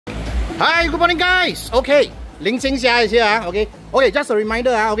Hi, good morning guys. Okay, Ling Xing Xia is here. Okay, just a reminder.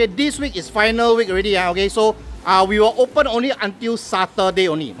 Okay, this week is final week already. Okay, so we will open only until Saturday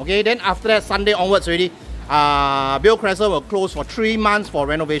only. Okay, then after that Sunday onwards already, Beo Crescent will close for 3 months for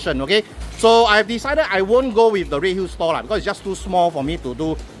renovation. Okay, so I've decided I won't go with the Red Hill store because it's just too small for me to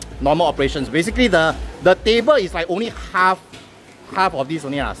do normal operations. Basically, the table is like only half of this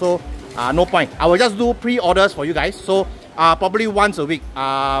only. So no point. I will just do pre-orders for you guys. So probably once a week,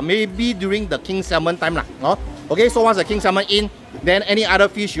 maybe during the king salmon time lah. No? Okay, so once the king salmon in, then any other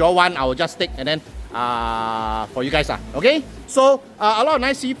fish you all want, I will just take and then for you guys lah. Okay, so a lot of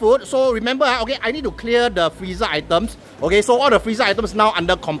nice seafood. So remember, okay, I need to clear the freezer items. Okay, so all the freezer items now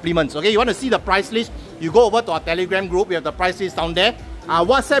under compliments. Okay, you want to see the price list, you go over to our Telegram group. We have the price list down there.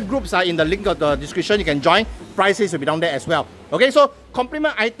 WhatsApp groups are in the link of the description. You can join. Price list will be down there as well. Okay, so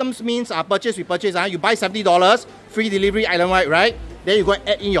compliment items means purchase with purchase. You buy $70, free delivery island-wide, right? Then you go and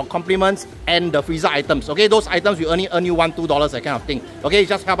add in your compliments and the freezer items. Okay, those items will only earn you $1, $2, that kind of thing. Okay,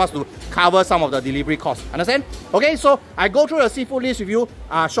 just help us to cover some of the delivery costs. Understand? Okay, so I go through the seafood list with you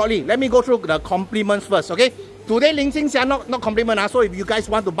shortly. Let me go through the compliments first. Okay, today Ling Xing Xia not compliment. So if you guys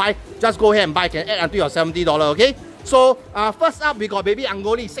want to buy, just go ahead and buy. Can add until your $70. Okay. So first up we got baby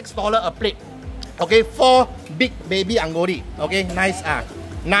angoli, $6 a plate. Okay, 4 big baby angoli. Okay,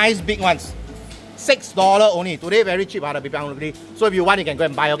 nice big ones. $6 only. Today very cheap, the baby angoli. So if you want, you can go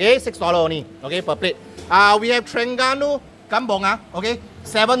and buy. Okay, $6 only. Okay, per plate. We have Terengganu Kambong. Okay,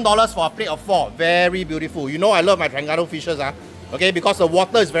 $7 for a plate of 4. Very beautiful. You know I love my Terengganu fishes. Okay, because the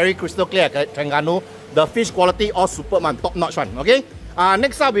water is very crystal clear at Terengganu. The fish quality all superb man, top notch one. Okay.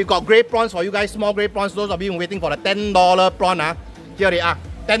 Next up, we've got grey prawns for you guys, small grey prawns. Those of you waiting for the $10 prawn. Here they are,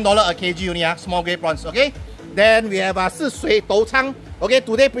 $10 a kg only, small grey prawns. Okay. Then we have Sisui Douchang. Okay,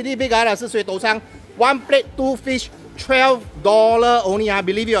 today pretty big, Sisui Douchang. 1 plate, 2 fish, $12 only.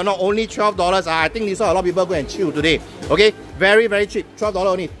 Believe it or not, only $12. I think this one a lot of people go and chew today. Okay, very cheap, $12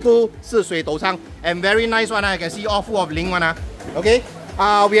 only. 2 Sisui Douchang, and very nice one. You can see all full of ling one. Okay.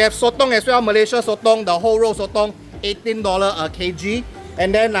 We have sotong as well, Malaysia sotong, the whole row sotong. $18 a kg.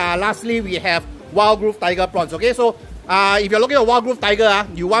 And then lastly we have Wild Grove Tiger prawns. Okay, so if you're looking at Wild Grove Tiger,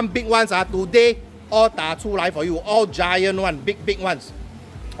 you want big ones, today all 打出来 for you, all giant one, big ones.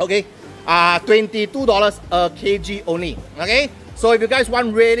 Okay, $22 a kg only. Okay, so if you guys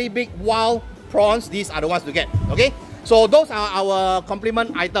want really big wild prawns, these are the ones to get. Okay, so those are our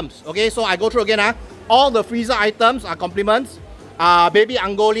compliment items. Okay, so I go through again. All the freezer items are compliments. Baby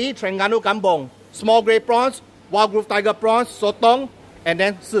angoli, Terengganu Kambong, small grey prawns, Wild Grove Tiger prawns, sotong, and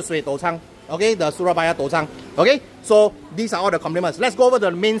then Sisui Douchang. Okay, the Surabaya Douchang. Okay, so these are all the compliments. Let's go over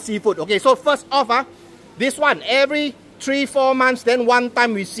the main seafood. Okay, so first off, this one, every 3-4 months, then one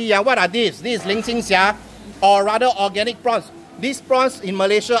time we see, what are these? This is Ling Xing Xia, or rather organic prawns. These prawns in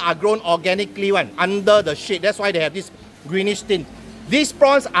Malaysia are grown organically under the shade. That's why they have this greenish tint. These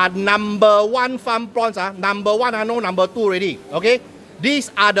prawns are #1 farm prawns. #1, no #2 already. Okay,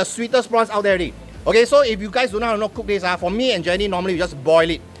 these are the sweetest prawns out there already. Okay, so if you guys do not know how to cook this, for me and Jenny, normally we just boil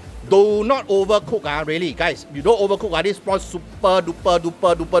it. Do not overcook, really, guys. You don't overcook, this prawn super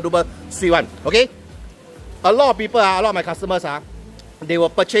duper sweet one. Okay, a lot of people, a lot of my customers, they will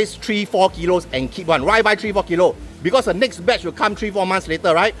purchase 3-4 kilos and keep one. Why buy 3-4 kilos? Because the next batch will come 3-4 months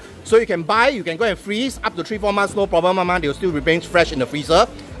later, right? So you can buy, you can go and freeze up to 3-4 months, no problem, they will still remain fresh in the freezer.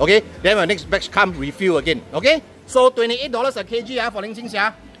 Okay, then when the next batch come, refill again. Okay, so $28 a kg for Ling Xing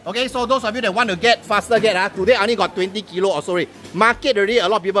Xia. Okay, so those of you that want to get faster, today I only got 20 kilo or sorry. Market already, a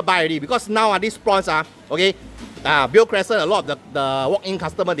lot of people buy already because now these prawns okay, Beo Crescent, a lot of the walk-in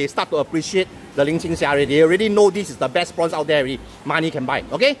customer, they start to appreciate the Ling Xing Xia already. They already know this is the best prawns out there already. Money can buy.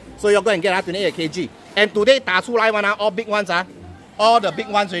 Okay, so you're going to get 28 a kg. And today, 打出来 all big ones, all the big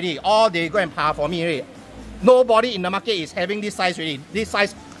ones already. All they go and pay for me already. Nobody in the market is having this size already. This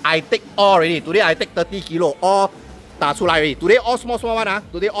size, I take all already. Today I take 30 kilo, all 打出来 already. Today all small one.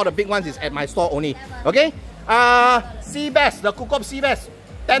 Today all the big ones is at my store only. Okay. Sea bass, the cook up sea bass,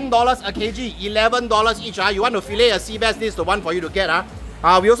 $10 a kg, $11 each. You want to fillet a sea bass, this is the one for you to get.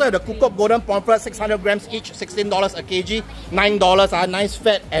 We also have the cook up golden pomfret, 600 grams each, $16 a kg, $9. Nice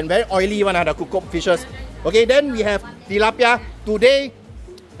fat and very oily one. The cook up fishes. Okay, then we have tilapia. Today,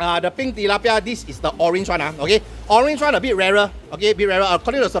 the pink tilapia, this is the orange one. Okay, orange one a bit rarer. Okay, a bit rarer.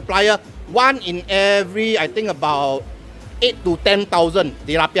 According to the supplier, 1 in every, I think about 8 to 10,000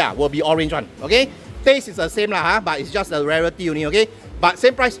 tilapia will be orange one. Okay, taste is the same but it's just a rarity only. Okay, but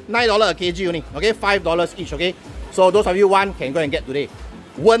same price, $9 a kg only. Okay, $5 each. Okay, so those of you want can go and get today.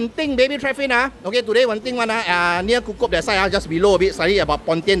 Wenting baby traffic okay, today Wenting one near Kukup that side just below a bit, slightly about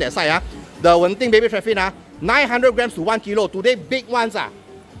Pontian that side the Wenting baby traffic 900 grams to 1 kilo. Today big ones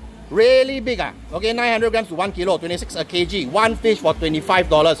really big. Okay, 900 grams to 1 kilo, 26 a kg. One fish for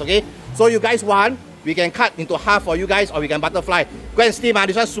 $25. Okay, so you guys want, we can cut into half for you guys, or we can butterfly. Go and steam.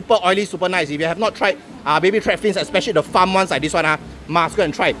 This one's super oily, super nice. If you have not tried baby trap fins, especially the farm ones like this one, must go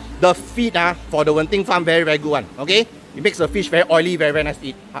and try. The feed for the Wenting farm, very, very good one. Okay, it makes the fish very oily, very, very nice to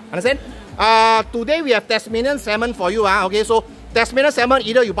eat. Understand? Today we have Tasmanian salmon for you. Okay, so Tasmanian salmon,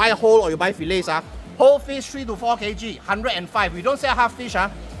 either you buy whole or you buy fillets. Whole fish 3 to 4 kg, 105. We don't sell half fish.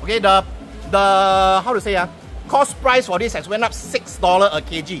 Okay, the how to say, cost price for this has went up $6 a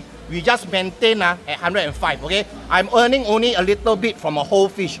kg. We just maintain at 105. Okay, I'm earning only a little bit from a whole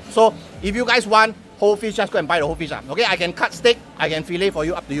fish. So if you guys want whole fish, just go and buy the whole fish. Okay, I can cut steak, I can fillet for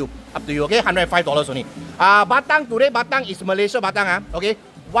you, up to you. Okay, $105 only. Batang today, batang is Malaysia batang. Okay,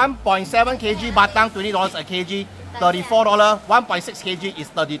 1.7 kg batang, $20 a kg. $34, 1.6 kg is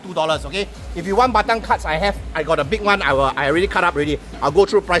 $32. Okay, if you want batang cuts, I got a big one. I already cut up already. I'll go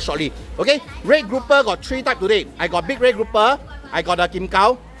through price shortly. Okay, red grouper got 3 types today. I got big red grouper, I got a kim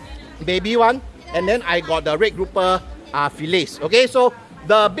cow, baby one, and then I got the red grouper fillets. Okay, so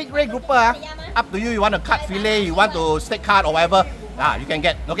the big red grouper, up to you. You want to cut fillet, you want to steak cut or whatever, you can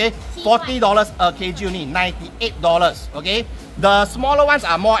get. Okay, $40 a kg only, $98. Okay. The smaller ones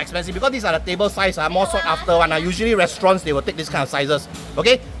are more expensive because these are the table size, more sought after one. Usually restaurants, they will take this kind of sizes.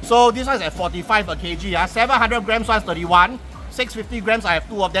 Okay, so this one is at 45 a kg. 700 grams one's 31. 650 grams, I have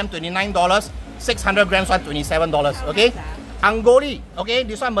 2 of them, $29. 600 grams one, $27. Okay, Angoli. Okay,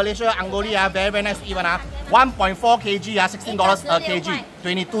 this one Malaysia Angoli, very, very nice to eat one. 1.4 kg, $16 a kg,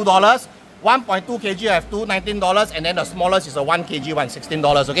 $22. 1.2 kg, I have 2, $19, and then the smallest is a 1 kg one,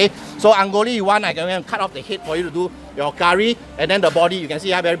 $16. Okay, so Angoli you want, I can cut off the head for you to do your curry, and then the body, you can see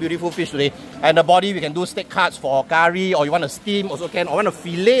very beautiful fish today. And the body, we can do steak cuts for curry, or you want to steam also can, or want to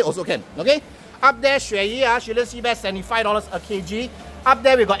fillet also can. Okay, up there, Xue Yi, Chilean sea bass, $75 a kg. Up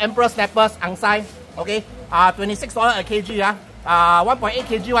there we got Emperor Snappers, Angsai. Okay, $26 a kg. 1.8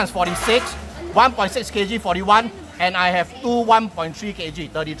 kg one's 46, 1.6 kg 41. And I have 2 1.3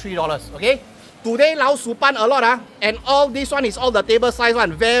 kg, $33. Okay, today Lao Supan a lot, and all this one is all the table size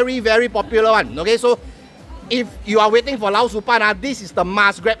one, very, very popular one. Okay, so if you are waiting for Lao Supan, this is the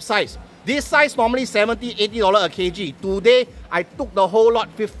must grab size. This size normally $70, $80 a kg. Today I took the whole lot,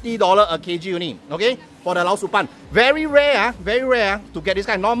 $50 a kg only. Okay, for the Lao Supan, very rare to get this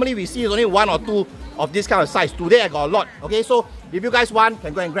kind. Normally we see only 1 or 2 of this kind of size. Today I got a lot. Okay, so if you guys want,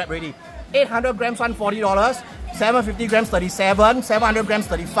 can go and grab ready. 800 grams one, $40. 750 grams 37, 700 grams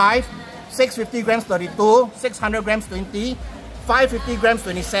 35, 650 grams 32, 600 grams 20, 550 grams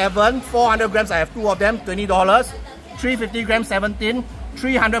 27, 400 grams I have 2 of them, $20, 350 grams 17,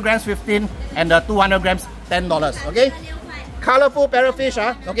 300 grams 15, and the 200 grams $10. Okay, colorful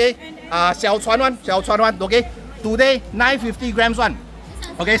parrotfish, okay, 小船 one, okay, today 950 grams one,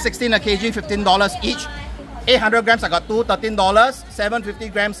 okay, 16 a kg, $15 each. 800 grams I got 2, $13, 750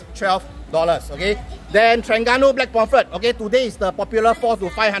 grams $12. Okay, then Terengganu black pomfret. Okay, today is the popular 4 to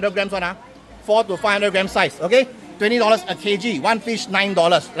 500 grams one. 4 to 500 gram size. Okay, $20 a kg. One fish $9.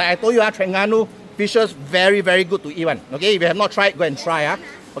 Like I told you, Terengganu fishes very, very good to eat one. Okay, if you have not tried, go and try.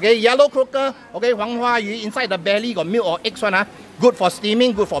 Okay, yellow croaker. Okay, Huang Hua Yu, inside the belly got milk or eggs one. Good for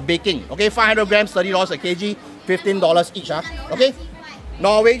steaming, good for baking. Okay, 500 grams $30 a kg, $15 each. Okay.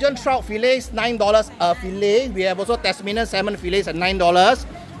 Norwegian trout fillets, $9 a fillet. We have also Tasmanian salmon fillets at $9.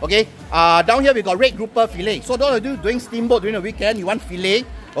 Okay, down here we got red grouper fillet. So those of you doing steamboat during the weekend, you want fillet,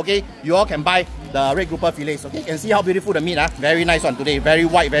 okay, you all can buy the red grouper fillets. Okay, you can see how beautiful the meat, very nice one today, very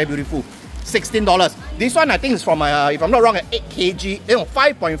white, very beautiful. $16. This one I think is from, if I'm not wrong, an 8 kg,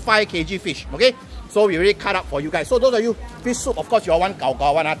 5.5 kg fish. Okay, so we already cut up for you guys. So those of you, fish soup, of course you all want gao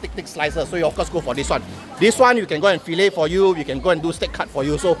one, thick slices. So you of course go for this one. This one you can go and fillet for you, you can go and do steak cut for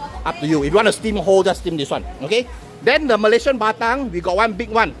you. So up to you. If you want to steam whole, just steam this one. Okay. Then the Malaysian batang, we got one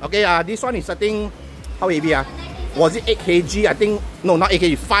big one. Okay, this one is I think, how heavy? Was it 8 kg? I think, no, not 8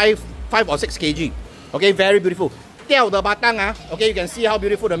 kg, 5 or 6 kg. Okay, very beautiful. Tiao the batang, okay, you can see how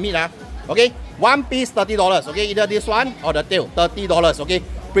beautiful the meat. Okay, one piece $30. Okay, either this one or the tail, $30. Okay,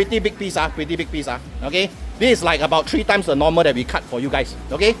 pretty big piece. Okay, this is like about 3 times the normal that we cut for you guys.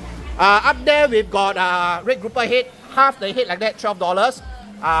 Okay, up there we've got red grouper head, half the head like that,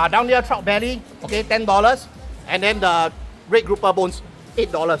 $12. Down there trout belly, okay, $10. And then the red grouper bones,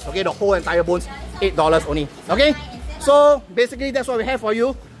 $8. Okay, the whole entire bones, $8 only. Okay, so basically that's what we have for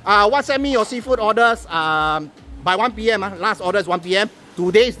you. WhatsApp me your seafood orders by 1 p.m. Last order is 1 p.m.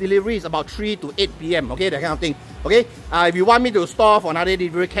 Today's delivery is about 3 to 8 p.m. Okay, that kind of thing. Okay, if you want me to store for another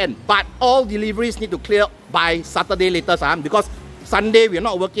delivery, can. But all deliveries need to clear by Saturday latest, because Sunday we're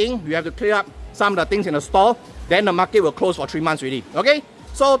not working. We have to clear up some of the things in the store. Then the market will close for 3 months already. Okay,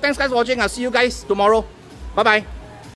 So thanks guys for watching. I'll see you guys tomorrow. Bye bye.